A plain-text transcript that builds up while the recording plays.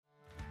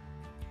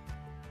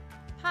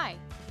Hi,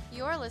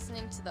 you are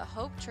listening to the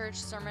Hope Church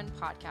Sermon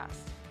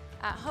Podcast.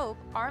 At Hope,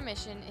 our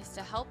mission is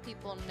to help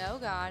people know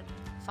God,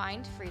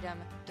 find freedom,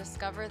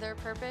 discover their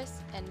purpose,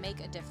 and make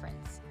a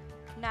difference.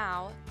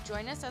 Now,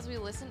 join us as we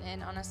listen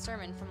in on a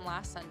sermon from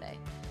last Sunday.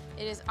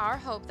 It is our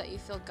hope that you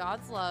feel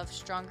God's love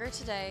stronger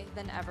today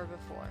than ever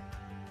before.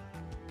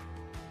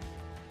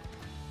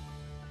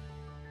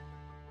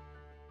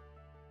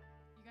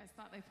 You guys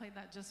thought they played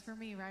that just for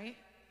me, right?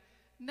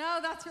 No,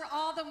 that's for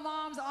all the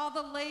moms, all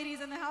the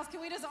ladies in the house.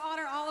 Can we just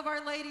honor all of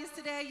our ladies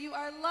today? You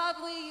are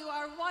lovely, you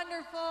are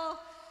wonderful.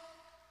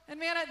 And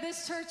man, at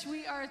this church,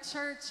 we are a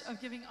church of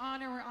giving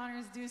honor where honor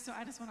is due. So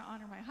I just want to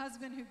honor my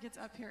husband who gets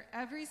up here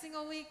every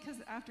single week,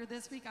 because after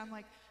this week, I'm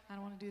like, I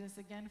don't want to do this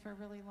again for a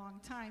really long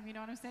time. You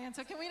know what I'm saying?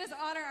 So can we just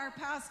honor our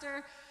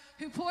pastor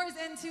who pours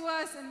into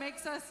us and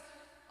makes us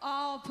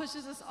all,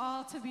 pushes us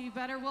all to be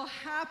better? Well,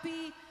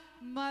 happy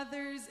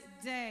Mother's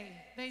Day.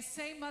 They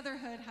say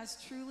motherhood has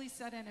truly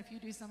set in if you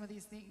do some of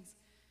these things.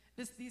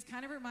 These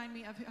kind of remind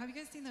me of, have you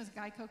guys seen those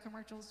Geico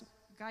commercials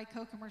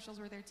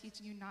where they're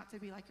teaching you not to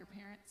be like your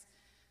parents?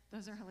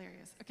 Those are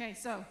hilarious. Okay,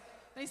 so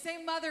they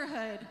say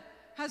motherhood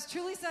has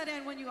truly set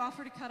in when you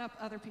offer to cut up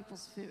other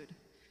people's food.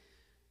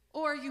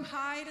 Or you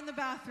hide in the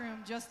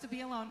bathroom just to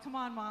be alone. Come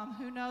on, Mom,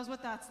 who knows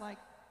what that's like?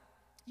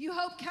 You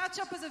hope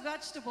ketchup is a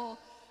vegetable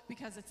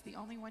because it's the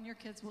only one your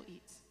kids will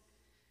eat.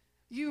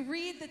 You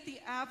read that the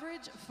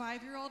average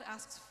 5-year-old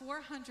asks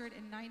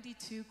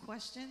 492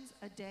 questions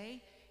a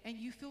day, and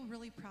you feel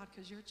really proud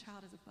because your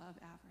child is above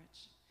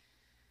average.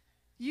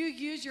 You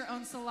use your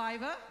own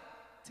saliva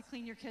to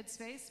clean your kid's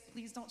face.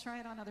 Please don't try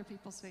it on other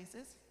people's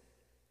faces.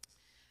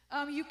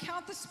 You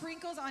count the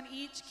sprinkles on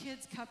each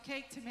kid's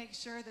cupcake to make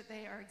sure that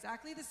they are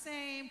exactly the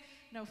same.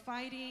 No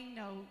fighting,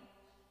 no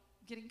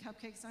getting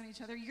cupcakes on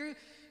each other. You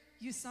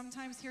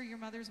sometimes hear your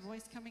mother's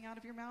voice coming out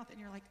of your mouth, and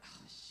you're like,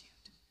 oh, shoot.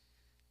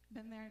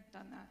 Been there,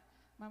 done that.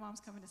 My mom's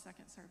coming to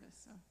second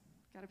service, so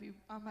got to be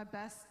on my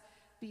best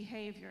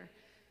behavior.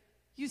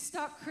 You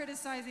stop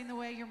criticizing the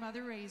way your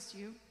mother raised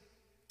you.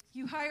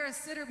 You hire a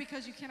sitter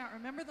because you cannot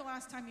remember the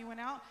last time you went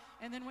out,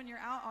 and then when you're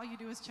out, all you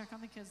do is check on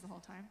the kids the whole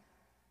time.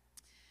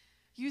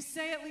 You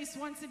say at least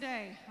once a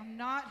day, I'm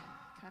not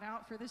cut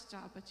out for this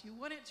job, but you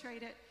wouldn't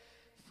trade it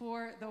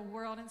for the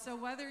world. And so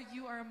whether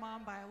you are a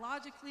mom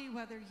biologically,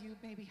 whether you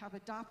maybe have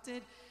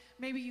adopted,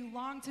 maybe you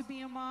long to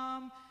be a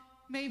mom,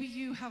 maybe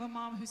you have a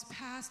mom who's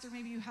passed, or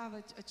maybe you have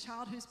a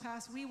child who's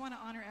passed, we want to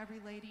honor every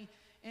lady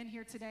in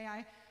here today.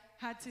 I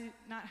got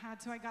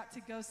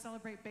to go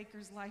celebrate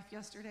Baker's life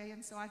yesterday,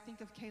 and so I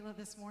think of Kayla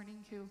this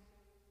morning, who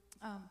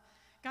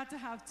got to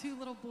have 2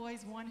 little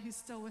boys, one who's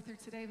still with her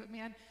today. But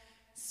man,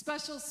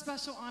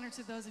 special honor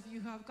to those of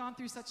you who have gone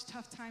through such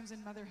tough times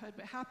in motherhood.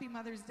 But happy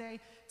Mother's Day.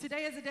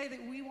 Today is a day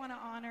that we want to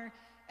honor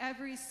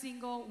every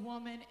single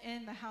woman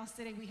in the house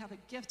today. We have a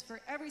gift for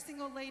every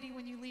single lady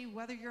when you leave,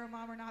 whether you're a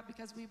mom or not,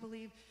 because we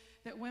believe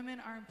that women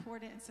are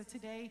important. And so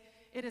today,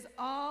 it is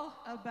all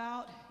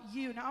about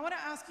you. Now, I want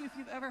to ask you if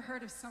you've ever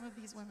heard of some of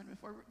these women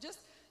before. Just,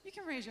 you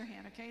can raise your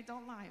hand, okay?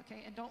 Don't lie,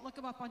 okay? And don't look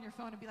them up on your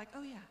phone and be like,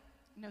 oh, yeah,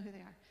 I know who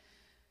they are.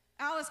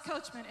 Alice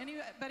Coachman.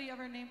 Anybody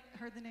ever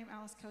heard the name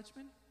Alice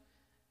Coachman?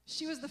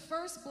 She was the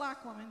first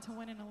black woman to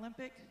win an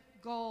Olympic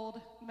gold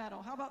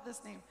medal. How about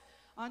this name?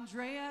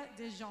 Andrea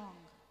de Jong.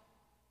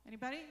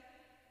 Anybody?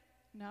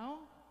 No?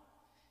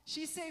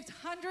 She saved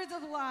hundreds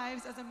of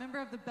lives as a member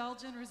of the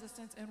Belgian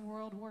resistance in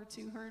World War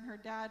II. Her and her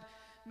dad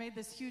made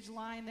this huge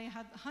line. They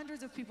had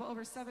hundreds of people,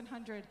 over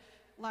 700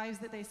 lives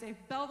that they saved.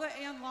 Belva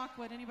Ann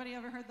Lockwood. Anybody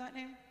ever heard that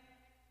name?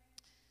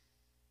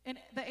 In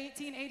the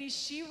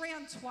 1880s, she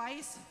ran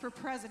twice for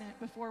president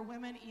before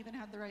women even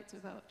had the right to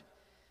vote.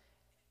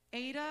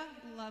 Ada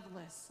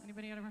Lovelace.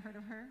 Anybody ever heard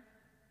of her?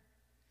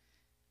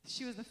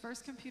 She was the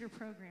first computer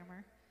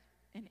programmer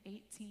in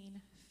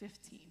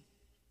 1815.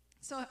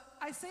 So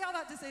I say all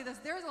that to say this.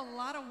 There's a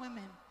lot of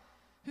women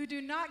who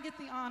do not get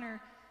the honor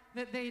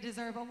that they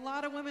deserve. A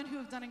lot of women who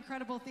have done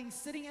incredible things.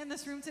 Sitting in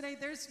this room today,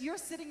 you're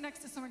sitting next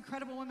to some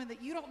incredible women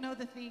that you don't know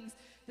the things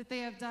that they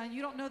have done.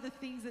 You don't know the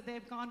things that they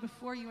have gone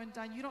before you and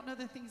done. You don't know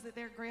the things that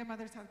their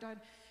grandmothers have done.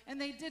 And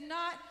they did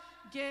not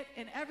get,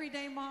 and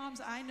everyday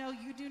moms, I know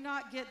you do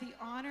not get the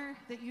honor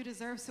that you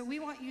deserve. So we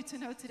want you to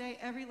know today,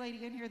 every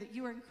lady in here, that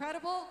you are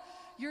incredible.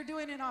 You're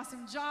doing an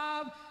awesome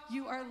job.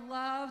 You are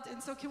loved.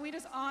 And so can we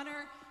just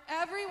honor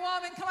every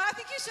woman? Come on, I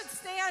think you should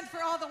stand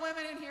for all the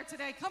women in here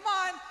today. Come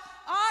on,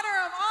 honor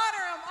them,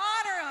 honor them,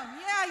 honor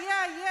them.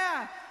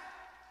 Yeah.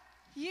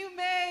 You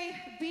may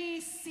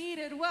be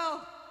seated.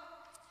 Well,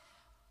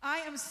 I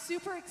am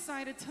super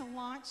excited to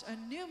launch a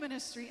new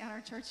ministry at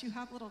our church. You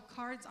have little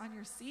cards on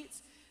your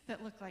seats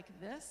that look like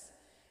this.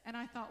 And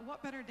I thought,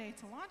 what better day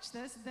to launch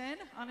this than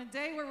on a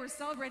day where we're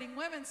celebrating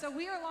women? So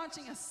we are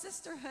launching a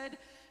sisterhood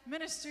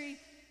ministry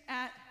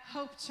at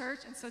Hope Church.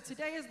 And so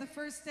today is the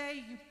first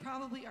day. You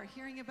probably are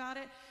hearing about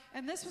it.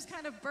 And this was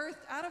kind of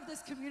birthed out of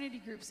this community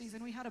group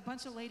season. We had a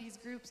bunch of ladies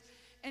groups.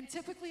 And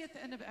typically at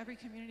the end of every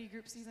community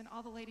group season,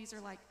 all the ladies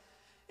are like,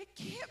 it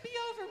can't be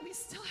over. We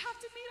still have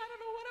to meet. I don't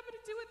know what I'm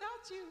going to do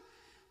without you.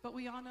 But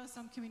we all know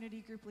some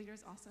community group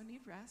leaders also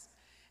need rest.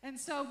 And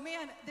so,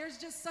 man, there's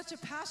just such a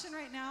passion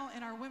right now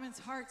in our women's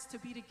hearts to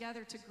be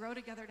together, to grow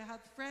together, to have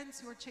friends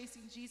who are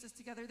chasing Jesus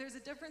together. There's a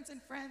difference in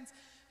friends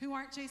who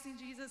aren't chasing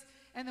Jesus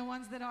and the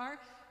ones that are.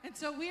 And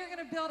so we are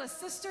going to build a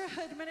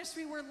sisterhood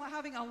ministry. We're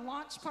having a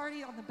launch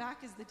party. On the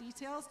back is the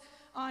details.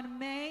 On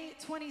May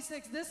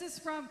 26th.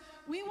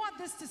 We want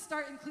this to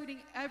start including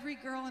every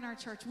girl in our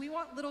church. We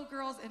want little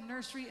girls in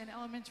nursery and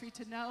elementary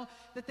to know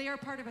that they are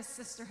part of a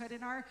sisterhood.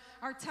 And our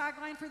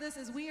tagline for this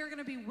is, we are going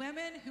to be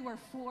women who are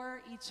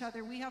for each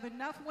other. We have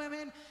enough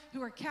women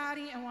who are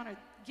catty and want to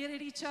get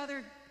at each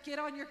other. Get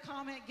on your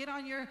comment, get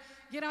on your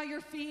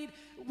feed.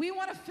 We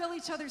want to fill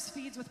each other's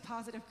feeds with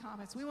positive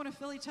comments. We want to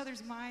fill each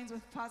other's minds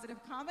with positive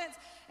comments.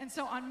 And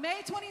so on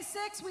May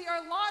 26th, we are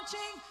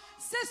launching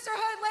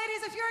Sisterhood.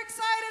 Ladies, if you're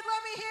excited,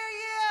 let me hear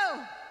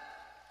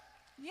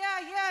you.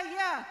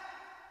 Yeah.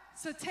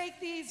 So take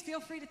these, feel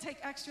free to take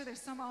extra.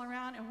 There's some all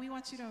around, and we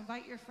want you to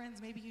invite your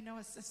friends. Maybe you know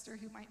a sister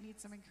who might need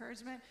some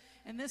encouragement.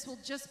 And this will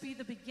just be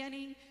the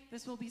beginning.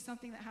 This will be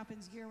something that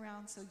happens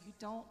year-round, so you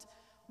don't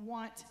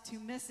want to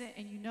miss it.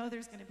 And you know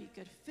there's going to be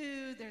good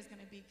food, there's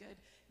going to be good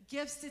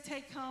gifts to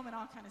take home and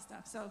all kind of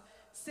stuff. So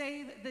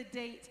save the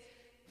date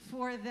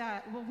for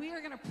that. Well, we are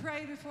going to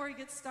pray before we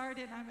get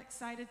started. I'm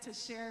excited to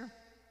share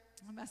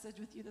a message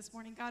with you this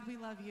morning. God, we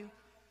love you.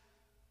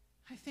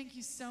 I thank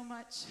you so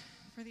much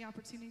for the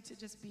opportunity to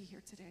just be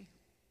here today.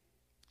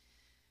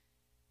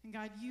 And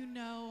God, you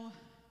know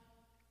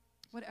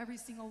what every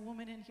single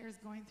woman in here is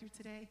going through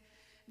today.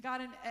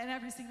 God, and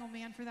every single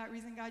man for that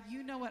reason. God,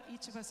 you know what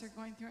each of us are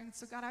going through. And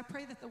so, God, I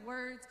pray that the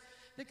words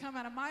that come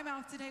out of my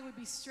mouth today would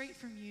be straight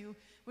from you,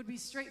 would be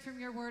straight from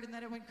your word, and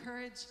that it would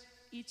encourage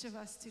each of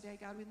us today.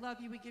 God, we love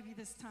you. We give you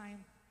this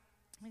time.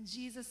 In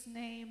Jesus'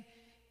 name,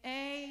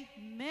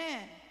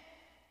 amen.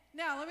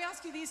 Now, let me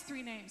ask you these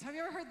three names. Have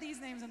you ever heard these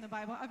names in the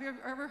Bible? Have you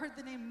ever heard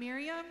the name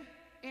Miriam,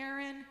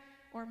 Aaron,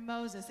 or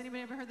Moses?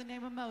 Anybody ever heard the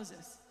name of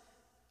Moses?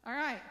 All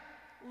right,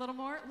 a little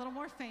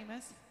more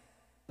famous.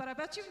 But I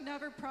bet you've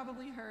never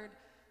probably heard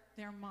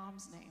their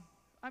mom's name.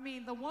 I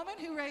mean, the woman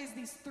who raised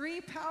these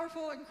three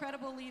powerful,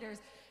 incredible leaders,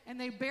 and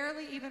they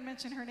barely even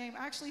mention her name.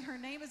 Actually, her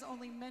name is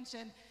only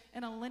mentioned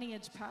in a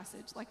lineage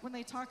passage. Like when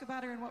they talk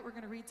about her and what we're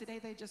going to read today,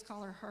 they just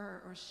call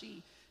her or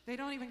she. They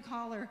don't even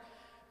call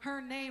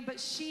her name, but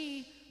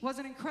she was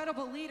an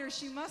incredible leader.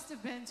 She must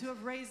have been to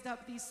have raised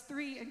up these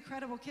three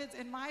incredible kids.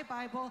 In my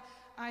Bible,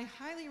 I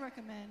highly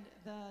recommend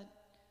the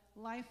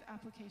Life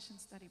Application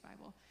Study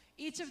Bible.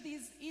 Each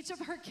of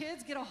her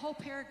kids get a whole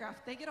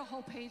paragraph. They get a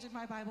whole page in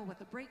my Bible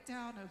with a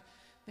breakdown of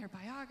their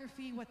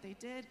biography, what they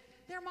did.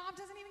 Their mom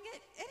doesn't even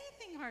get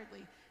anything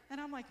hardly.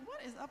 And I'm like, what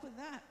is up with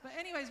that? But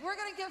anyways, we're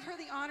going to give her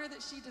the honor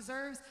that she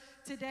deserves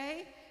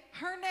today.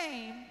 Her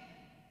name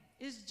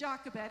is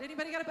Jochebed.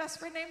 Anybody got a best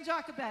friend named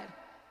Jochebed?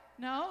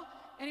 No?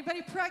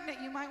 Anybody pregnant?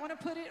 You might want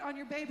to put it on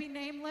your baby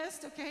name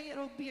list, okay?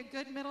 It'll be a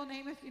good middle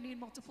name if you need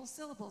multiple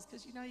syllables,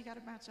 because you know you got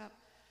to match up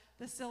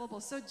the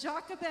syllables. So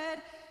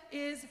Jochebed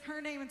is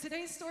her name. And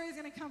today's story is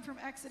going to come from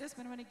Exodus,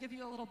 but I'm going to give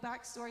you a little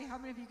backstory. How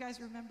many of you guys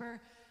remember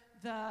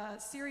the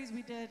series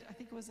we did, I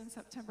think it was in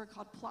September,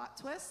 called Plot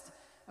Twist,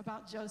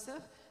 about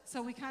Joseph?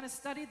 So we kind of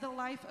studied the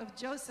life of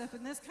Joseph,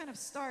 and this kind of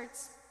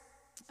starts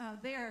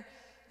there.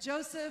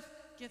 Joseph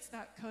gets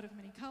that coat of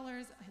many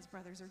colors. His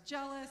brothers are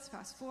jealous.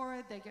 Fast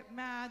forward, they get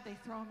mad. They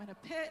throw him in a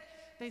pit.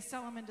 They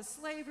sell him into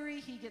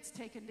slavery. He gets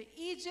taken to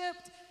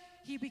Egypt.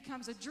 He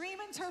becomes a dream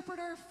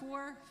interpreter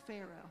for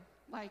Pharaoh,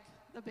 like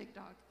the big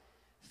dog.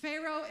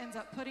 Pharaoh ends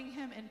up putting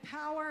him in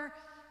power.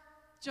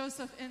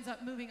 Joseph ends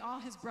up moving all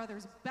his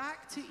brothers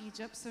back to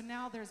Egypt. So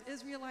now there's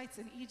Israelites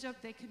in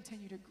Egypt. They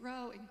continue to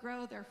grow and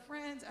grow. They're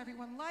friends.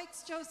 Everyone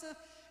likes Joseph.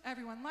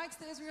 Everyone likes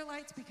the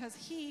Israelites because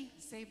he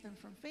saved them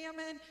from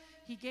famine.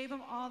 He gave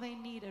them all they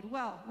needed.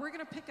 Well, we're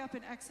going to pick up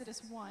in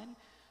Exodus 1.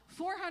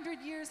 400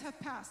 years have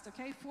passed,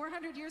 okay?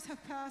 400 years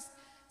have passed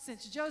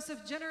since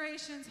Joseph.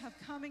 Generations have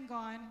come and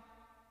gone.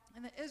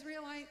 And the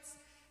Israelites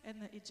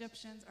and the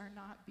Egyptians are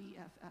not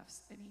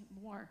BFFs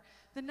anymore.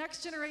 The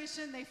next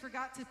generation, they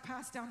forgot to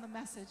pass down the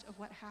message of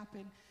what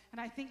happened. And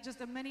I think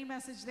just a mini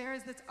message there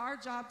is that's our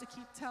job to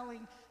keep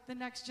telling the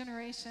next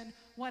generation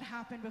what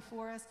happened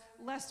before us,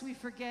 lest we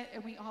forget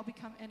and we all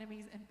become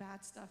enemies and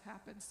bad stuff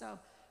happens. So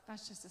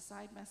that's just a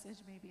side message.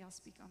 Maybe I'll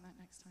speak on that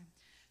next time.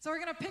 So we're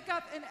going to pick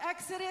up in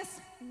Exodus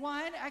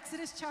 1.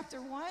 Exodus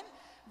chapter 1,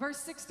 verse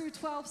 6 through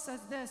 12 says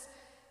this.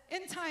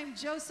 In time,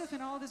 Joseph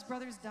and all of his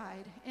brothers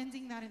died,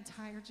 ending that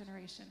entire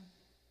generation.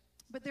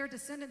 But their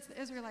descendants,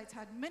 the Israelites,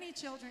 had many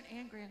children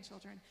and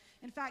grandchildren.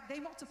 In fact, they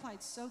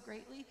multiplied so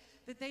greatly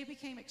that they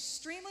became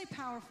extremely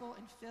powerful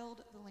and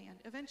filled the land.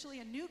 Eventually,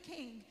 a new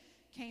king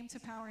came to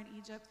power in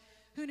Egypt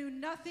who knew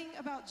nothing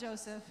about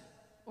Joseph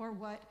or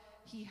what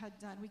he had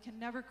done. We can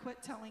never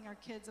quit telling our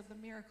kids of the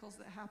miracles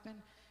that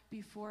happened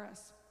before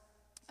us.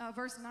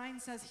 Verse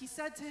 9 says, he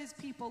said to his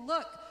people,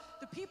 look,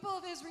 the people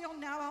of Israel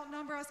now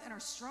outnumber us and are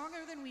stronger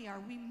than we are.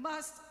 We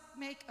must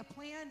make a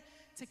plan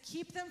to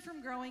keep them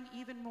from growing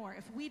even more.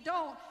 If we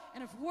don't,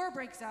 and if war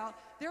breaks out,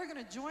 they're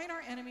going to join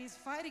our enemies,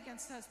 fight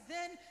against us.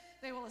 Then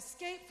they will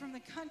escape from the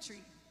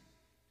country.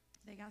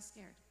 They got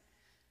scared.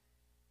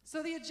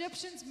 So the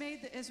Egyptians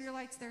made the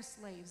Israelites their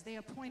slaves. They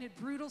appointed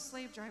brutal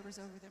slave drivers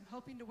over them,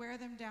 hoping to wear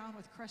them down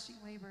with crushing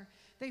labor.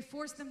 They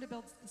forced them to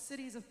build the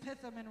cities of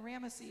Pithom and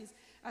Ramesses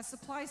as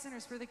supply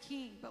centers for the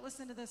king. But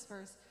listen to this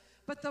verse.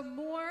 But the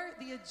more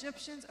the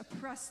Egyptians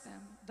oppressed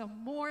them, the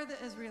more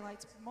the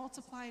Israelites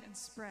multiplied and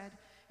spread,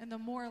 and the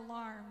more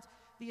alarmed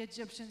the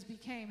Egyptians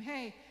became.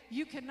 Hey,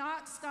 you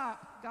cannot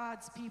stop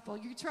God's people.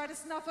 You try to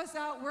snuff us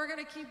out, we're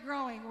going to keep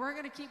growing. We're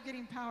going to keep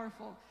getting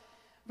powerful.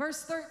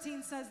 Verse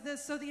 13 says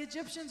this, so the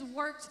Egyptians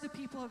worked the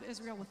people of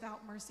Israel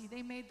without mercy.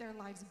 They made their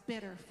lives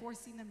bitter,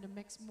 forcing them to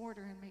mix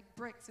mortar and make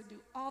bricks and do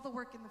all the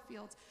work in the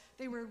fields.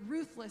 They were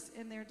ruthless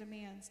in their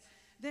demands.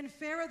 Then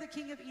Pharaoh, the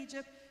king of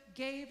Egypt,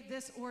 gave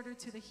this order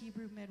to the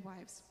Hebrew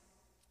midwives.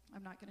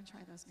 I'm not going to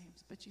try those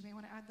names, but you may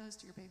want to add those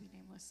to your baby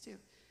name list too.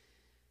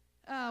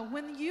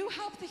 When you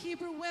help the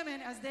Hebrew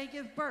women as they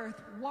give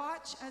birth,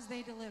 watch as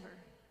they deliver.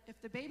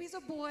 If the baby's a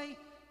boy,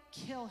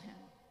 kill him.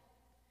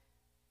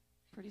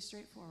 Pretty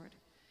straightforward.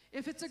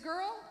 If it's a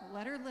girl,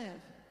 let her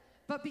live.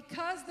 But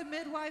because the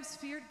midwives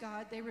feared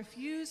God, they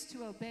refused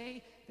to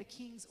obey the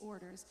king's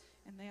orders,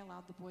 and they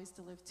allowed the boys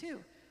to live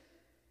too.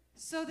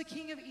 So the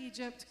king of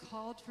Egypt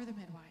called for the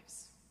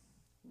midwives.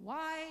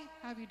 Why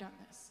have you done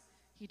this?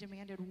 He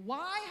demanded.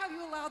 Why have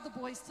you allowed the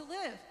boys to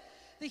live?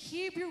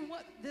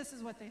 This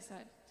is what they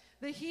said.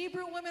 The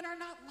Hebrew women are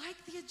not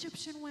like the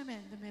Egyptian women,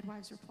 the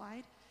midwives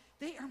replied.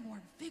 They are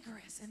more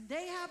vigorous, and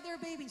they have their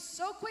babies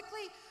so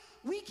quickly,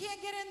 we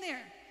can't get in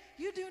there.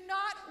 You do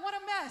not want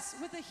to mess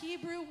with a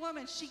Hebrew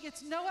woman. She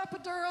gets no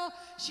epidural.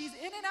 She's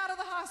in and out of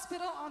the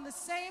hospital on the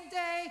same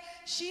day.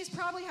 She's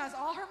probably has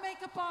all her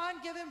makeup on,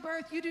 giving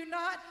birth. You do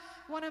not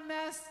want to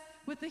mess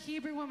with the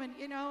Hebrew woman.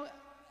 You know,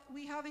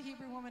 we have a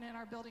Hebrew woman in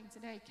our building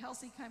today.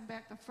 Kelsey came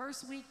back the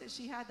first week that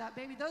she had that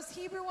baby. Those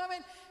Hebrew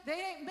women, they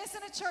ain't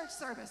missing a church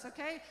service,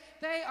 okay?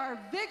 They are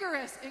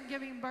vigorous in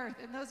giving birth.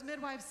 And those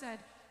midwives said,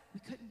 we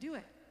couldn't do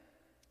it.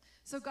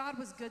 So God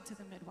was good to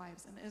the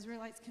midwives, and the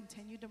Israelites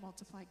continued to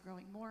multiply,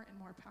 growing more and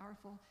more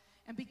powerful.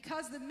 And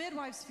because the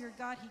midwives feared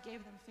God, he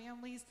gave them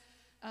families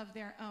of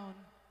their own.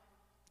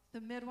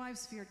 The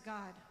midwives feared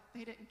God.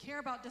 They didn't care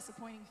about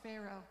disappointing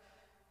Pharaoh.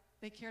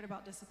 They cared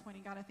about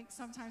disappointing God. I think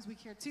sometimes we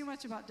care too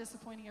much about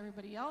disappointing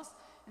everybody else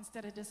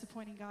instead of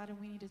disappointing God, and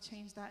we need to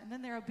change that. And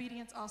then their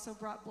obedience also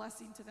brought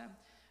blessing to them.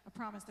 I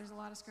promise there's a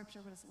lot of scripture,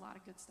 but it's a lot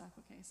of good stuff,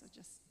 okay? So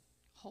just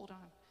hold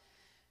on.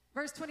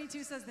 Verse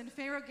 22 says, then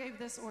Pharaoh gave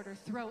this order,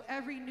 throw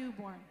every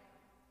newborn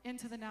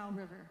into the Nile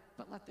River,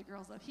 but let the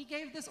girls live. He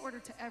gave this order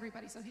to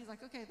everybody. So he's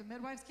like, okay, the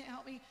midwives can't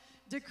help me.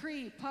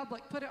 Decree,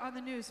 public, put it on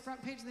the news,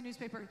 front page of the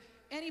newspaper.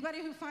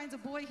 Anybody who finds a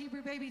boy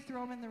Hebrew baby,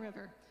 throw him in the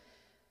river.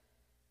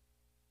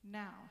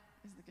 Now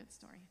is the good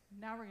story.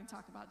 Now we're going to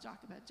talk about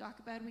Jochebed.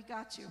 Jochebed, we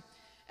got you.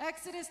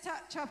 Exodus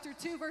chapter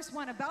 2, verse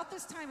 1. About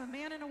this time, a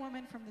man and a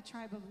woman from the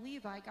tribe of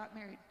Levi got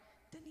married.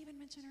 Didn't even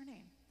mention her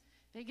name.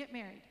 They get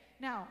married.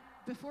 Now,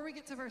 before we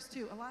get to verse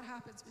 2, a lot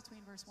happens between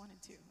verse 1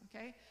 and 2,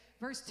 okay?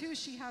 Verse 2,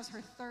 she has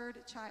her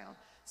third child.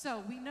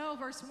 So we know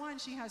verse 1,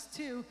 she has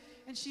 2,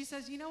 and she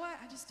says, you know what?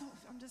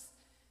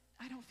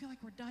 I don't feel like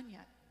we're done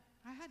yet.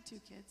 I had 2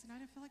 kids, and I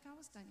didn't feel like I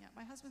was done yet.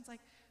 My husband's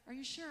like, are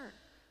you sure?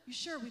 You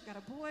sure? We've got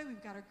a boy,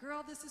 we've got a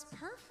girl, this is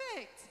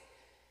perfect.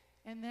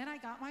 And then I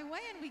got my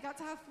way, and we got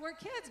to have 4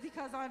 kids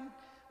because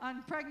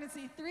on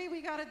pregnancy 3,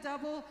 we got a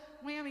double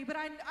whammy. But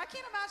I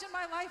can't imagine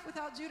my life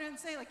without Judah and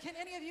Selah. Can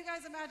any of you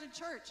guys imagine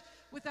church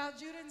without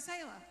Judah and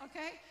Selah?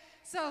 Okay?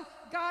 So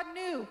God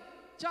knew,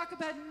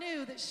 Jochebed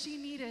knew that she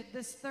needed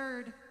this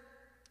third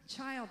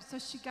child. So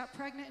she got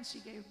pregnant and she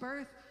gave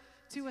birth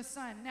to a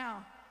son.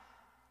 Now,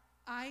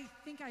 I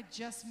think I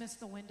just missed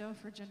the window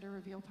for gender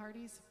reveal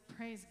parties.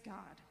 Praise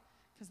God,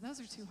 because those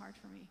are too hard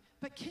for me.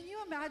 But can you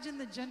imagine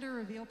the gender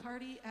reveal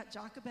party at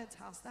Jochebed's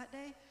house that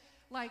day?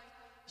 Like,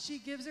 she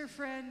gives her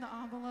friend the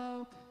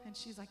envelope, and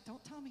she's like,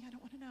 don't tell me, I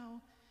don't want to know.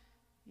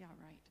 Yeah,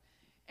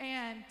 right.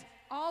 And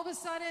all of a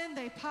sudden,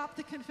 they pop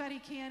the confetti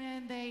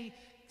cannon, they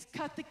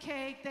cut the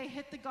cake, they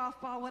hit the golf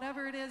ball,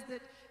 whatever it is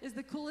that is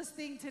the coolest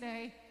thing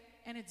today,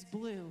 and it's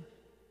blue.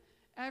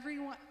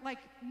 Everyone, like,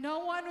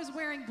 no one was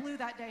wearing blue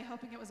that day,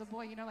 hoping it was a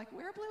boy, you know, like,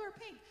 wear blue or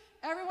pink.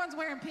 Everyone's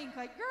wearing pink,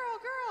 like,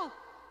 girl,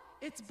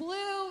 it's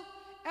blue.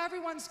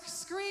 Everyone's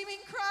screaming,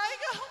 crying,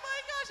 oh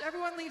my gosh.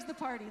 Everyone leaves the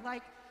party,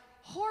 like,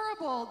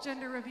 horrible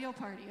gender reveal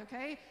party,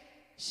 okay?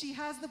 She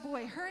has the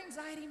boy. Her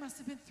anxiety must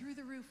have been through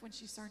the roof when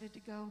she started to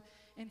go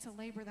into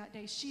labor that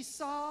day.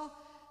 So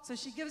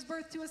she gives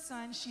birth to a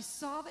son. She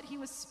saw that he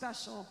was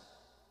special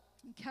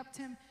and kept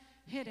him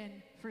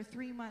hidden for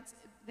 3 months.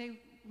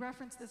 They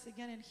reference this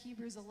again in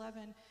Hebrews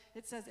 11.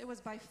 It says, it was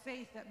by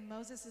faith that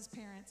Moses'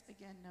 parents,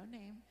 again, no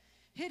name,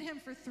 hid him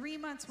for 3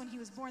 months when he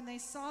was born. They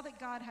saw that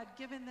God had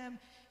given them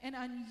an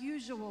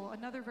unusual,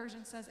 another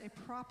version says a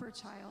proper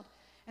child,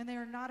 and they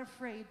are not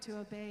afraid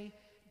to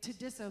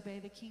disobey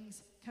the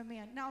king's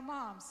command. Now,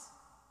 moms,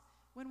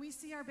 when we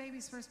see our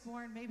babies first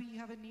born, maybe you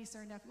have a niece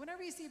or a nephew.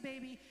 Whenever you see a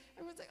baby,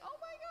 everyone's like, oh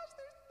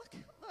my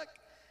gosh, look.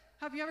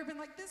 Have you ever been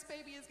like, this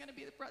baby is going to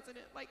be the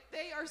president? Like,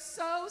 they are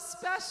so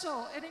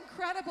special and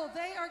incredible.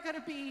 They are going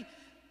to be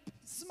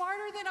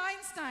smarter than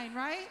Einstein,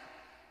 right?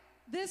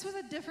 This was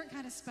a different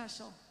kind of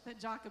special that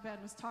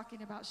Jochebed was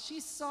talking about. She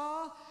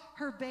saw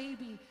her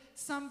baby.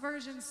 Some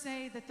versions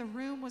say that the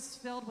room was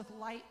filled with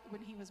light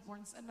when he was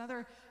born.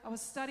 I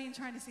was studying,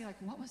 trying to see,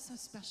 like, what was so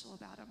special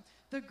about him?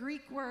 The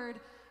Greek word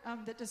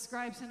that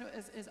describes him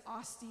is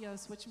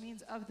osteos, which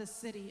means of the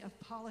city, of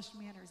polished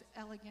manners,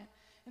 elegant.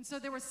 And so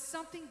there was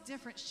something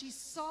different. She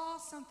saw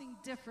something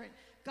different.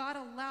 God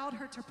allowed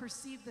her to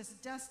perceive this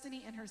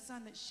destiny in her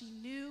son that she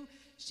knew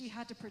she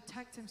had to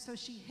protect him. So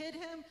she hid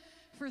him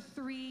for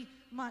 3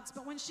 months.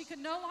 But when she could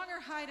no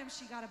longer hide him,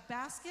 she got a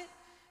basket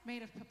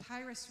made of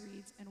papyrus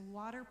reeds and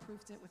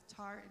waterproofed it with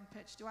tar and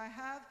pitch. Do I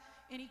have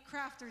any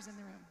crafters in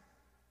the room?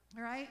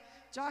 All right,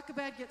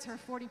 Jochebed gets her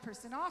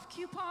 40% off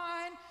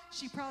coupon.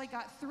 She probably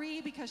got 3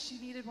 because she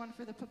needed one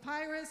for the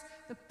papyrus,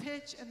 the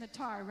pitch, and the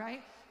tar,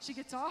 right? She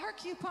gets all her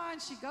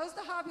coupons. She goes to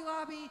Hobby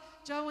Lobby,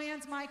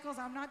 Joann's, Michael's.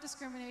 I'm not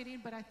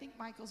discriminating, but I think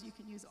Michael's, you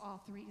can use all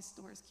 3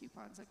 stores'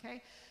 coupons,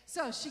 okay?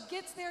 So she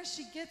gets there,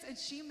 and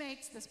she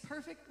makes this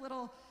perfect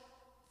little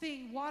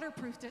thing,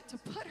 waterproofed it, to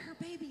put her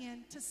baby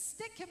in, to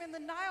stick him in the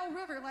Nile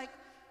River. Like,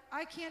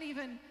 I can't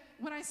even,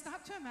 when I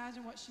stop to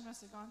imagine what she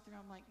must have gone through,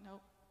 I'm like,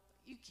 nope.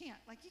 You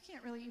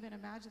can't really even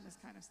imagine this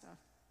kind of stuff.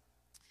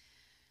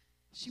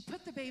 She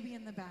put the baby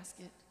in the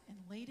basket and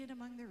laid it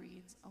among the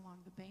reeds along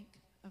the bank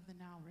of the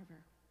Nile River.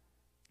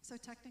 So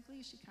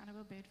technically, she kind of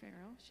obeyed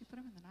Pharaoh. She put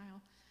him in the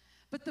Nile.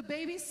 But the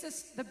baby's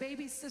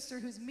sister,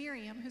 who's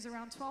Miriam, who's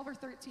around 12 or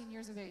 13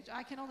 years of age.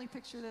 I can only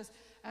picture this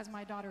as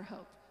my daughter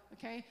Hope,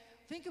 okay?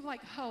 Think of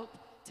like Hope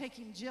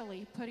taking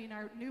Jilly, putting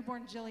our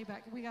newborn Jilly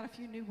back. We got a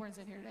few newborns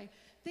in here today.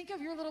 Think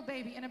of your little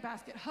baby in a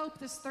basket. Hope,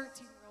 this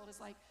 13-year-old, is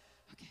like,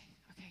 okay.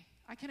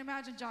 I can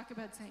imagine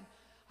Jochebed saying,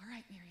 all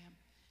right, Miriam,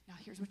 now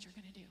here's what you're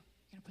going to do.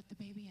 You're going to put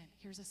the baby in.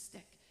 Here's a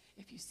stick.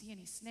 If you see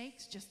any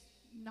snakes, just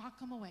knock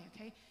them away,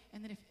 okay?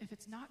 And then if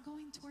it's not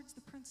going towards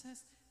the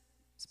princess,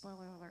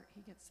 spoiler alert,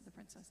 he gets to the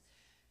princess.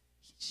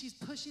 She's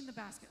pushing the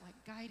basket, like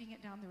guiding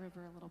it down the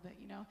river a little bit,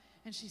 you know?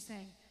 And she's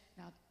saying,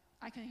 now,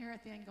 I can hear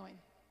at the end going,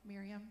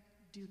 Miriam,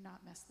 do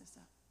not mess this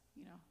up,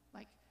 you know?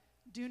 Like,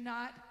 do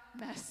not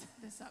mess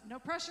this up. No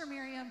pressure,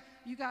 Miriam.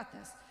 You got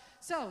this.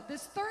 So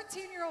this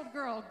 13-year-old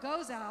girl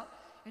goes out,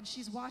 and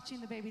she's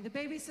watching the baby. The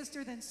baby's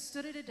sister then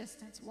stood at a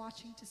distance,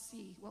 watching to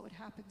see what would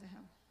happen to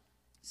him.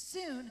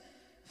 Soon,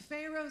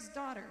 Pharaoh's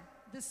daughter,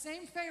 the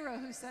same Pharaoh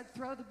who said,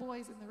 throw the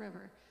boys in the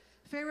river,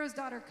 Pharaoh's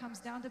daughter comes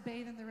down to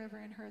bathe in the river,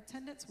 and her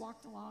attendants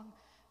walked along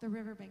the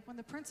riverbank. When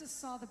the princess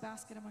saw the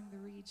basket among the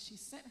reeds, she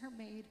sent her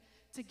maid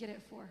to get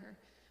it for her.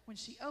 When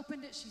she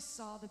opened it, she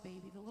saw the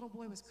baby. The little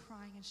boy was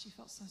crying, and she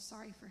felt so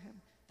sorry for him.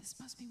 This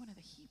must be one of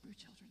the Hebrew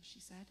children, she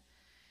said.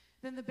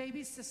 Then the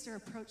baby's sister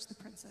approached the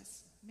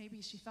princess.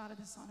 Maybe she thought of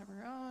this on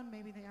her own.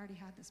 Maybe they already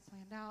had this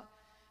planned out.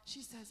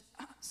 She says,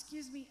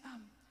 excuse me,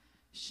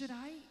 should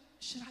I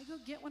go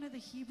get one of the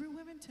Hebrew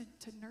women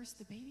to nurse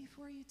the baby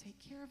for you, take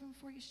care of him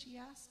for you, she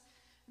asked.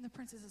 And the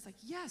princess is like,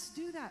 yes,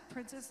 do that,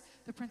 princess.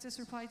 The princess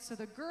replied. So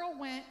the girl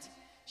went.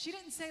 She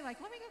didn't say,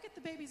 like, let me go get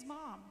the baby's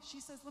mom. She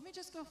says, let me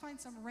just go find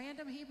some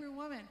random Hebrew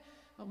woman.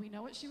 Well, we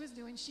know what she was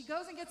doing. She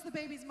goes and gets the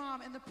baby's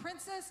mom, and the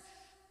princess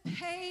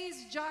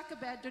pays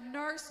Jochebed to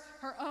nurse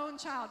her own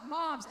child.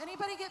 Moms,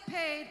 anybody get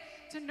paid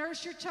to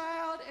nurse your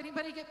child?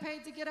 Anybody get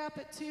paid to get up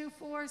at 2,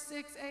 4,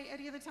 6, 8,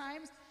 any of the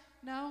times?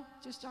 No?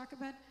 Just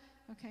Jochebed?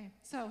 Okay,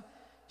 so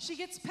she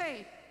gets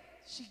paid.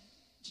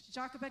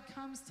 Jochebed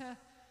comes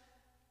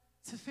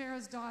to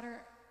Pharaoh's daughter.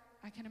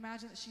 I can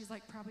imagine that she's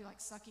like probably like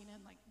sucking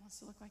in, like wants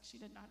to look like she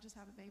did not just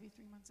have a baby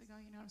 3 months ago.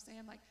 You know what I'm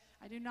saying? Like,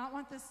 I do not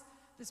want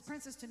this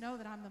princess to know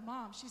that I'm the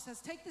mom. She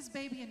says, take this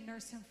baby and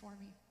nurse him for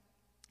me.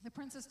 The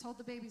princess told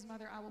the baby's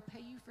mother, I will pay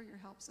you for your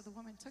help. So the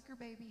woman took her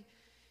baby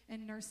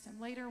and nursed him.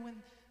 Later, when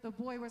the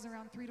boy was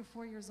around 3 to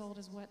 4 years old,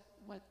 is what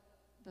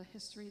the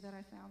history that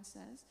I found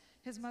says,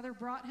 his mother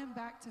brought him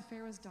back to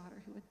Pharaoh's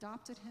daughter, who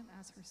adopted him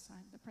as her son.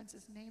 The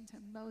princess named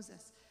him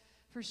Moses,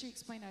 for she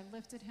explained, I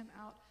lifted him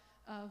out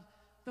of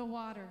the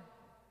water.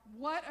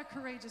 What a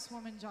courageous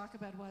woman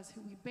Jochebed was,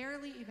 who we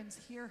barely even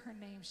hear her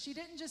name. She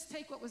didn't just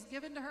take what was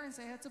given to her and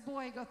say, it's a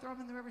boy, go throw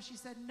him in the river. She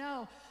said,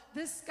 no,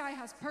 this guy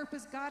has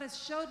purpose. God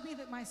has showed me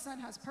that my son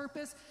has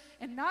purpose.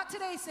 And not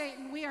today,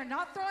 Satan. We are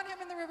not throwing him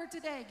in the river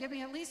today. Give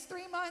me at least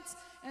 3 months,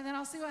 and then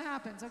I'll see what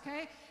happens,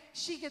 okay?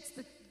 She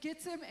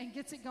gets him and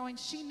gets it going.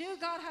 She knew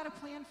God had a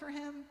plan for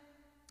him,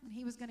 and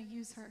he was going to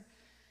use her.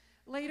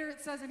 Later, it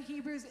says in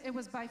Hebrews, it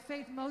was by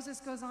faith. Moses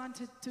goes on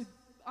to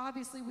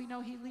obviously, we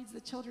know he leads the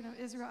children of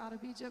Israel out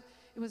of Egypt.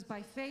 It was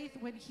by faith.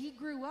 When he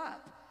grew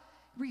up,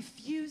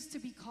 refused to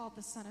be called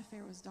the son of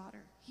Pharaoh's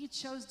daughter. He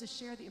chose to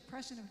share the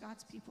oppression of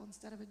God's people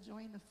instead of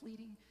enjoying the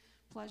fleeting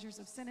pleasures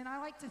of sin. And I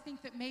like to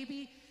think that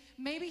maybe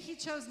he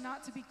chose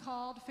not to be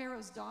called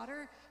Pharaoh's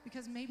daughter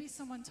because maybe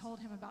someone told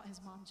him about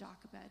his mom,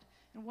 Jochebed,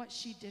 and what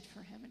she did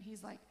for him. And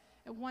he's like,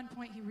 at one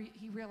point,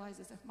 he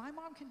realizes, if my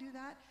mom can do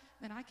that,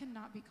 then I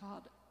cannot be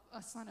called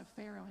a son of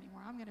Pharaoh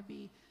anymore. I'm going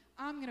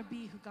to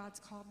be who God's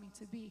called me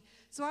to be.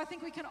 So I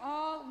think we can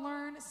all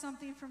learn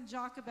something from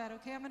Jochebed,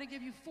 okay? I'm going to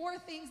give you 4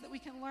 things that we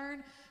can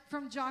learn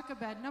from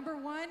Jochebed. Number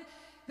 1,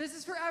 This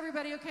is for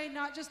everybody, okay?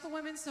 Not just the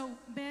women, so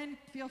men,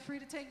 feel free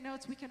to take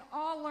notes. We can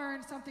all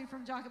learn something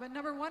from Jochebed.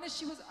 Number one is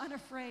she was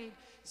unafraid.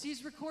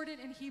 She's recorded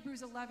in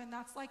Hebrews 11.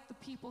 That's like the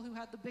people who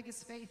had the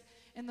biggest faith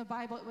in the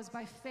Bible. It was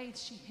by faith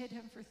she hid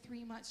him for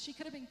 3 months. She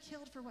could have been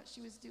killed for what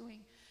she was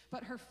doing,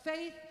 but her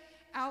faith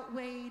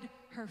outweighed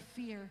her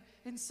fear.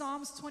 In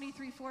Psalms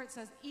 23:4, it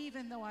says,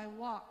 even though I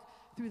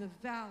walk through the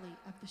valley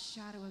of the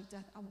shadow of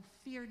death, I will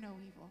fear no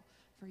evil,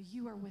 for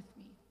you are with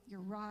me. Your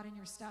rod and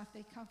your staff,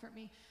 they comfort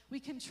me. We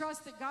can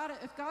trust that God,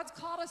 if God's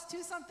called us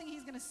to something,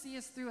 he's going to see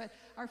us through it.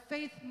 Our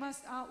faith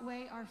must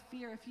outweigh our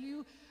fear. If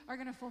you are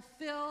going to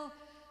fulfill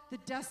the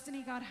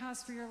destiny God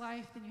has for your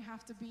life, then you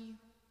have to be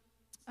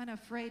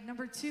unafraid.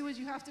 Number two is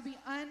you have to be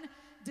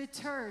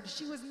undeterred.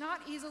 She was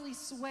not easily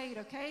swayed,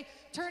 okay?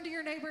 Turn to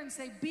your neighbor and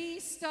say, be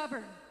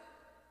stubborn.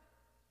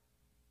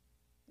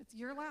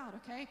 You're loud,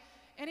 okay?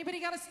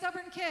 Anybody got a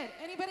stubborn kid?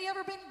 Anybody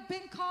ever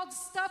been called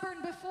stubborn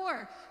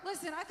before?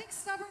 Listen, I think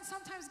stubborn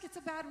sometimes gets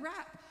a bad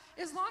rap.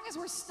 As long as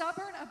we're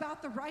stubborn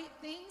about the right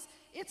things,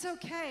 it's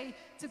okay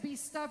to be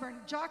stubborn.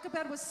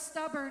 Jochebed was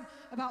stubborn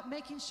about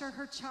making sure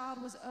her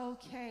child was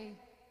okay.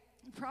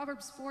 In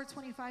Proverbs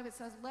 4:25, it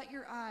says, let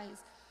your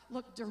eyes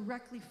look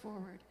directly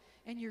forward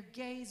and your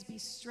gaze be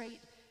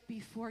straight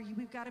before you.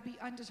 We've got to be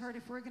undeterred.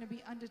 If we're going to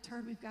be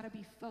undeterred, we've got to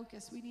be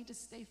focused. We need to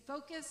stay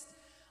focused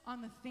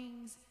on the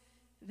things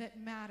that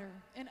matter.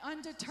 An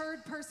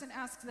undeterred person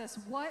asks this,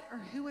 what or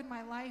who in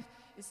my life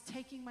is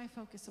taking my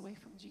focus away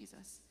from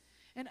Jesus?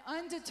 An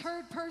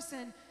undeterred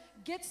person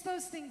gets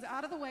those things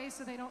out of the way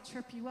so they don't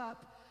trip you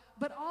up,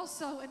 but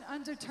also an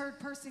undeterred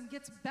person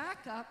gets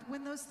back up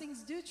when those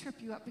things do trip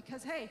you up,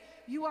 because hey,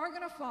 you are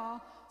going to fall.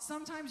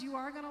 Sometimes you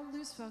are going to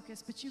lose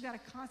focus, but you got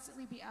to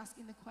constantly be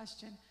asking the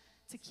question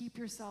to keep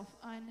yourself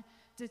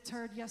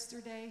undeterred.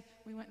 Yesterday,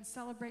 we went and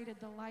celebrated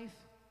the life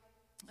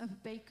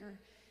of Baker.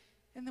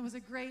 And there was a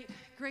great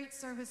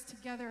service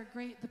together.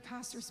 The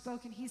pastor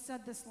spoke, and he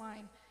said this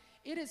line,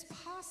 it is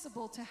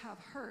possible to have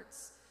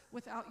hurts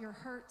without your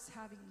hurts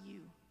having you.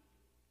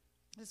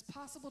 It is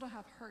possible to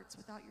have hurts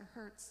without your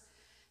hurts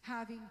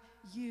having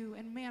you.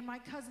 And man, my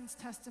cousin's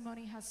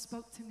testimony has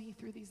spoke to me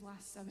through these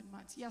last 7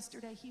 months.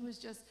 Yesterday,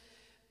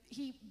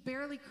 he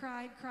barely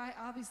cried.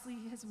 Obviously,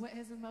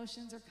 his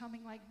emotions are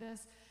coming like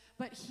this,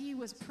 but he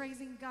was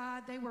praising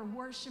God. They were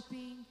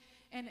worshiping.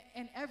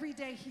 And every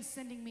day he's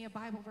sending me a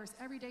Bible verse.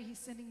 Every day he's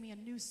sending me a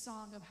new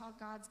song of how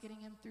God's getting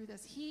him through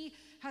this. He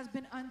has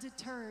been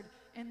undeterred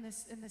in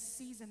this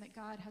season that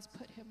God has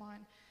put him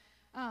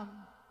on.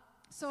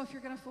 So if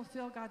you're going to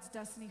fulfill God's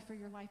destiny for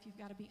your life, you've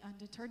got to be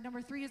undeterred.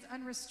 Number three is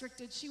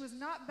unrestricted. She was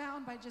not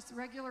bound by just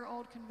regular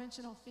old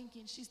conventional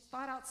thinking. She's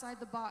thought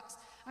outside the box.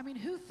 I mean,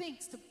 who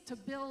thinks to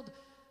build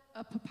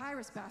a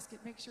papyrus basket,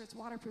 make sure it's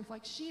waterproof?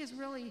 Like she's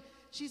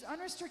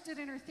unrestricted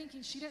in her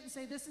thinking. She didn't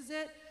say, this is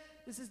it.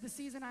 This is the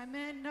season I'm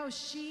in. No,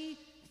 she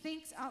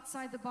thinks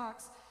outside the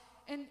box.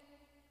 And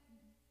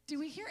do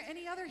we hear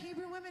any other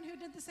Hebrew women who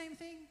did the same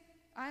thing?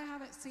 I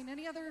haven't seen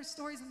any other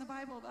stories in the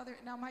Bible of other.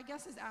 Now, my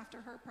guess is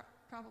after her,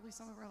 probably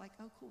some of them were like,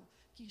 oh, cool.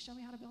 Can you show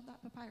me how to build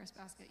that papyrus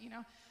basket,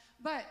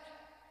 But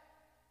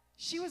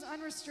she was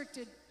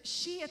unrestricted.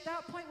 She, at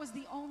that point, was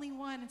the only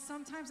one. And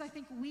sometimes I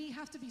think we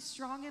have to be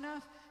strong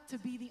enough to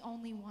be the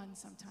only one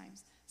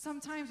sometimes.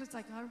 Sometimes it's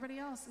like, everybody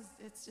else,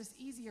 it's just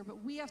easier.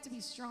 But we have to be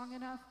strong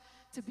enough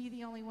to be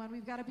the only one.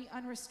 We've got to be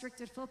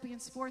unrestricted.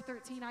 Philippians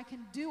 4:13, I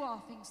can do all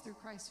things through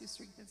Christ who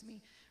strengthens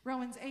me.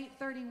 Romans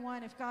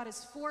 8:31, if God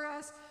is for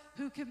us,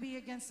 who can be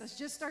against us?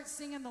 Just start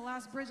singing the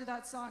last bridge of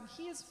that song.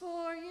 He is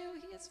for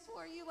you, he is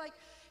for you. Like,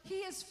 he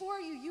is for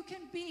you. You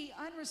can be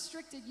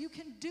unrestricted. You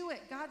can do it.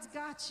 God's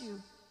got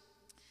you.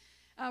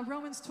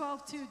 Romans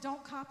 12:2,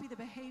 don't copy the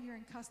behavior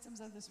and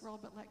customs of this world,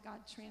 but let God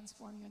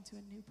transform you into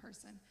a new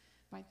person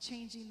by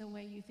changing the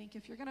way you think.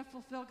 If you're going to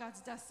fulfill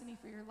God's destiny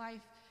for your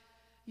life,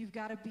 you've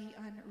got to be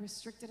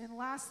unrestricted. And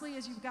lastly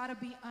is you've got to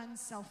be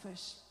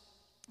unselfish.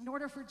 In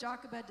order for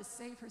Jochebed to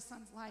save her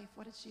son's life,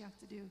 what did she have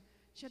to do?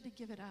 She had to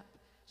give it up.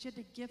 She had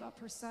to give up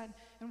her son.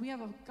 And we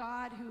have a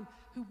God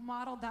who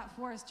modeled that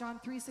for us. John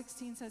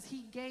 3:16 says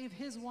he gave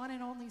his one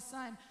and only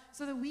son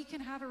so that we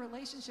can have a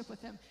relationship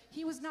with him.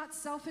 He was not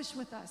selfish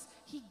with us.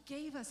 He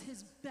gave us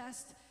his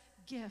best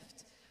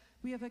gift.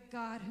 We have a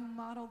God who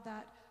modeled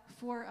that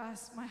for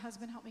us. My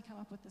husband helped me come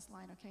up with this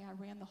line, okay? I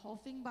ran the whole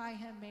thing by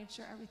him, made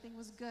sure everything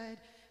was good.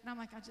 And I'm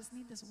like, I just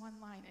need this one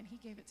line. And he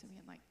gave it to me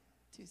in like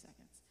 2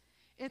 seconds.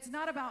 It's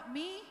not about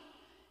me.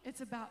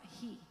 It's about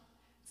he.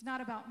 It's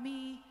not about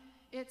me.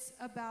 It's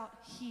about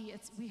he.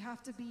 We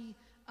have to be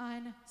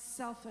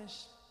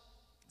unselfish.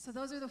 So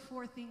those are the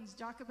 4 things.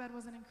 Jochebed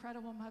was an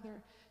incredible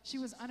mother. She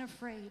was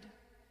unafraid.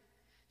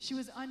 She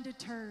was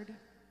undeterred.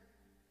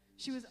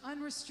 She was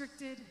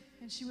unrestricted,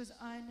 and she was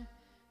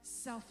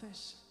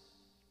unselfish.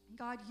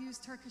 God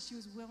used her because she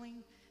was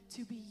willing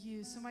to be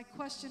used. So my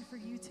question for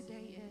you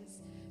today is,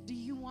 do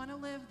you want to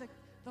live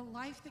the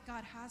life that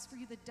God has for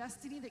you, the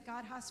destiny that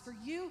God has for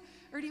you,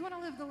 or do you want to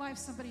live the life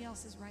somebody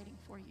else is writing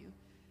for you?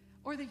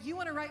 Or that you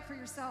want to write for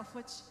yourself,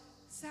 which,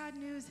 sad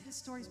news, his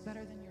story's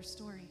better than your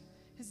story.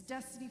 His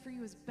destiny for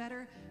you is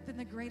better than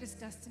the greatest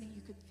destiny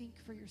you could think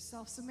for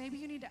yourself. So maybe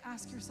you need to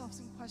ask yourself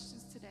some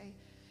questions today.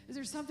 Is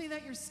there something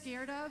that you're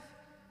scared of,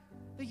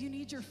 that you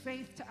need your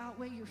faith to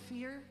outweigh your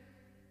fear?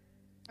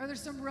 Are there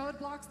some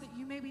roadblocks that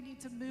you maybe need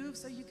to move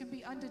so you can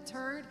be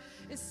undeterred?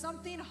 Is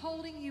something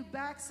holding you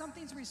back?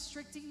 Something's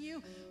restricting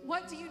you?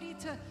 What do you need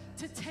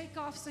to take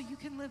off so you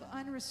can live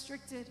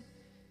unrestricted?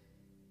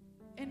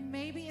 And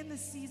maybe in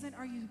this season,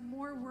 are you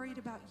more worried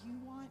about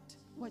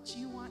what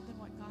you want than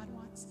what God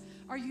wants?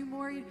 Are you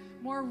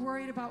more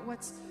worried about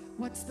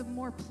what's the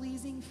more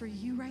pleasing for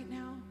you right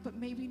now? But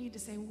maybe you need to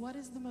say, what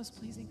is the most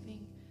pleasing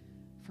thing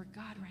for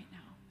God right now?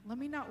 Let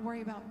me not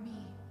worry about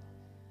me,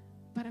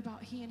 but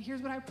about He. And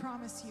here's what I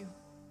promise you.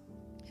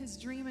 His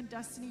dream and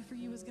destiny for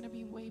you is going to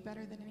be way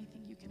better than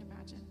anything you can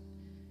imagine.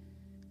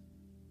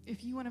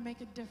 If you want to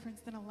make a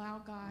difference, then allow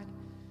God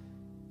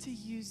to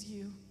use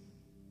you.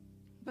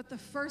 But the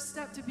first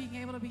step to being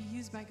able to be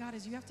used by God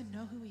is you have to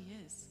know who He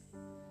is.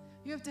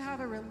 You have to have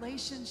a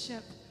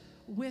relationship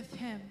with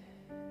Him.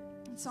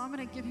 And so I'm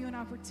going to give you an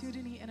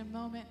opportunity in a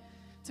moment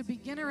to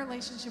begin a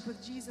relationship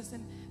with Jesus.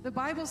 And the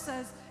Bible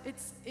says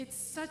it's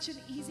such an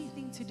easy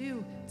thing to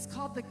do. It's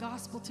called the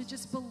gospel, to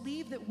just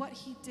believe that what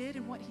He did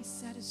and what He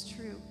said is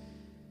true.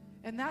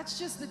 And that's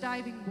just the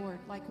diving board.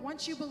 Like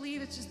once you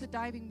believe, it's just the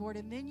diving board.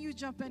 And then you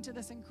jump into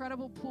this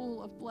incredible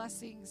pool of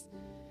blessings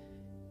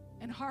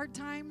and hard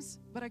times,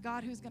 but a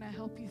God who's going to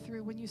help you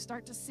through. When you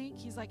start to sink,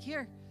 He's like,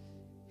 here's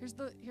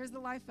the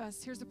life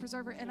vest, here's the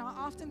preserver. And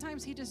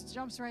oftentimes He just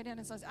jumps right in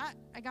and says,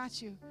 I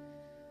got you.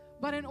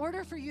 But in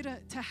order for you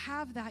to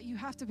have that, you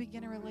have to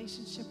begin a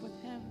relationship with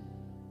Him.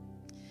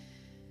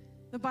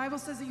 The Bible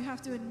says that you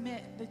have to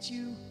admit that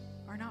you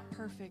are not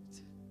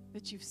perfect,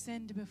 that you've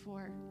sinned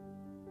before,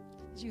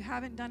 that you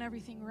haven't done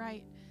everything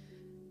right.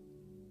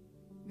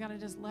 We've got to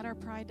just let our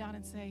pride down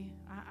and say,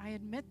 I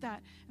admit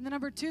that. And then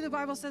number 2, the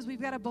Bible says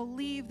we've got to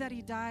believe that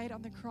He died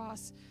on the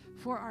cross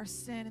for our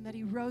sin and that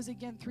He rose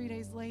again 3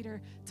 days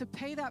later to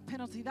pay that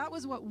penalty. That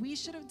was what we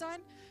should have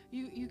done.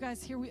 You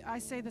guys hear, I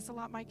say this a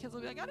lot. My kids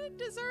will be like, I didn't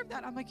deserve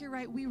that. I'm like, you're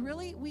right.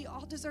 We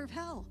all deserve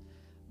hell.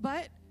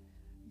 But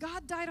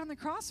God died on the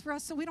cross for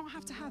us so we don't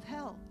have to have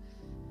hell.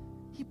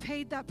 He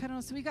paid that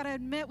penalty. So we've got to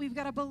admit, we've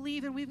got to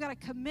believe, and we've got to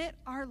commit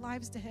our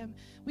lives to Him.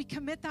 We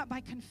commit that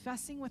by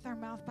confessing with our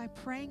mouth, by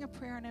praying a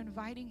prayer and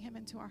inviting Him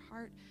into our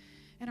heart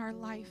and our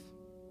life.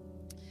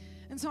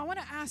 And so I want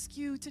to ask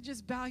you to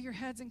just bow your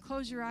heads and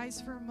close your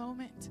eyes for a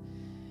moment.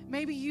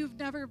 Maybe you've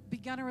never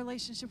begun a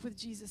relationship with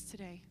Jesus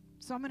today.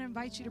 So I'm going to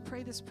invite you to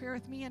pray this prayer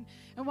with me. And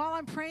while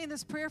I'm praying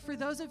this prayer, for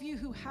those of you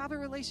who have a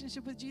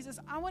relationship with Jesus,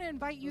 I want to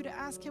invite you to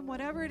ask Him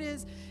whatever it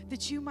is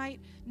that you might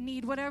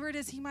need, whatever it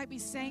is He might be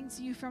saying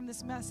to you from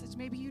this message.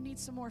 Maybe you need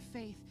some more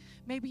faith.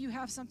 Maybe you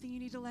have something you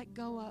need to let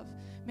go of.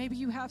 Maybe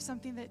you have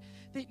something that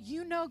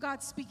you know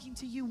God's speaking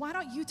to you. Why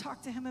don't you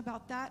talk to Him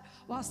about that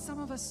while some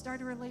of us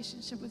start a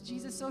relationship with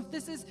Jesus? So if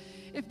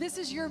this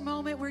is your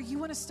moment where you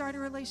want to start a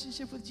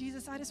relationship with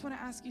Jesus, I just want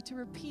to ask you to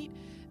repeat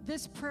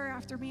this prayer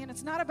after me. And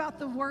it's not about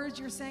the words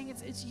you're saying.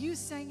 It's you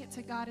saying it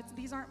to God.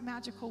 These aren't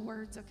magical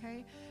words,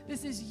 okay?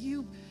 This is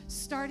you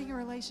starting a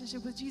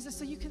relationship with Jesus.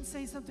 So you can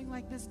say something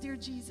like this: Dear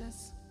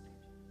Jesus,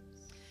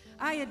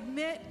 I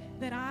admit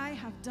that I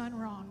have done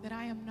wrong, that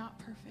I am not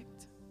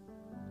perfect.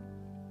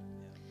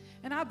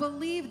 And I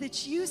believe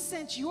that you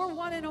sent your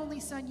one and only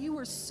Son. You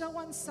were so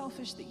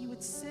unselfish that you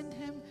would send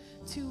Him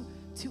to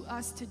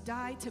us to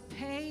die, to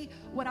pay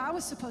what I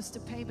was supposed to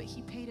pay, but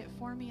He paid it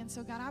for me. And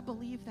so, God, I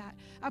believe that.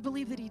 I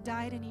believe that He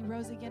died and He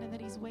rose again and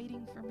that He's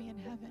waiting for me in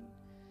heaven.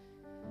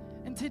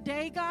 And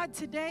today, God,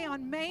 today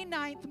on May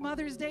 9th,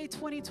 Mother's Day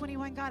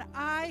 2021, God,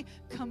 I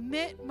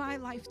commit my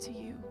life to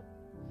you.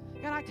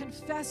 God, I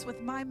confess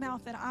with my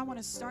mouth that I want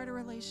to start a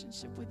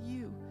relationship with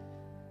you,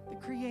 the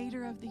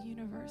creator of the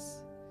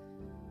universe.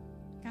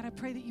 God, I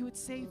pray that you would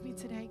save me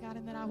today, God,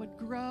 and that I would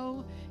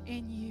grow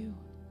in you.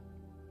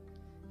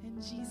 In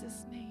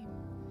Jesus' name,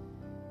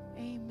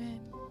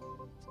 amen.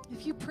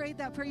 If you prayed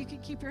that prayer, you can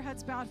keep your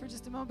heads bowed for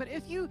just a moment. But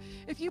if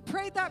you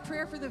prayed that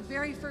prayer for the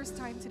very first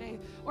time today,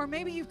 or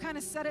maybe you've kind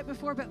of said it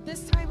before, but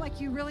this time like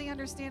you really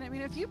understand it. I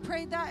mean, if you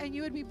prayed that and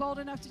you would be bold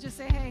enough to just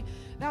say, hey,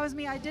 that was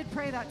me, I did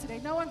pray that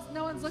today. No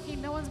one's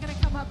looking, no one's going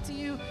to come up to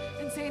you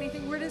and say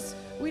anything.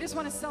 We just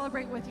want to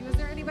celebrate with you. Is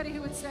there anybody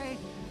who would say,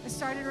 I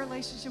started a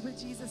relationship with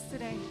Jesus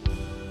today?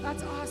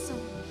 That's awesome.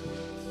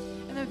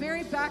 In the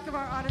very back of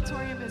our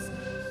auditorium is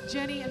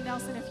Jenny and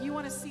Nelson. If you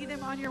want to see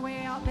them on your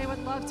way out, they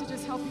would love to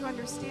just help you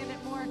understand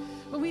it more.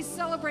 But we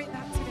celebrate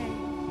that today.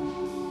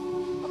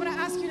 I'm going to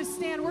ask you to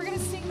stand. We're going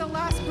to sing the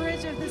last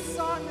bridge of this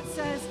song that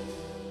says,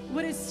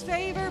 would His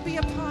favor be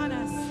upon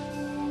us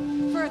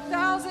for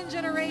 1,000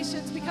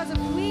 generations? Because if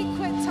we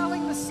quit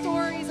telling the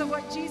stories of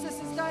what Jesus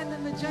has done,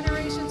 then the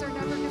generations are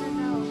never going to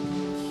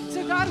know.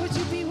 So God, would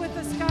you be with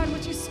us? God,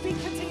 would you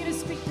continue to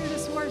speak through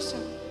this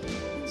worship?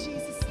 In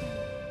Jesus' name.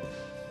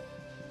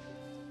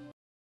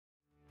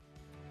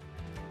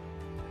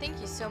 Thank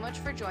you so much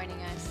for joining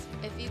us.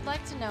 If you'd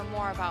like to know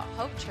more about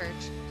Hope Church,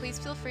 please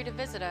feel free to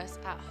visit us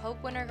at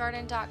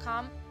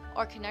hopewintergarden.com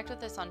or connect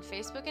with us on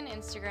Facebook and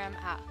Instagram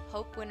at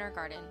Hope Winter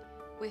Garden.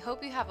 We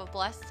hope you have a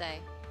blessed day.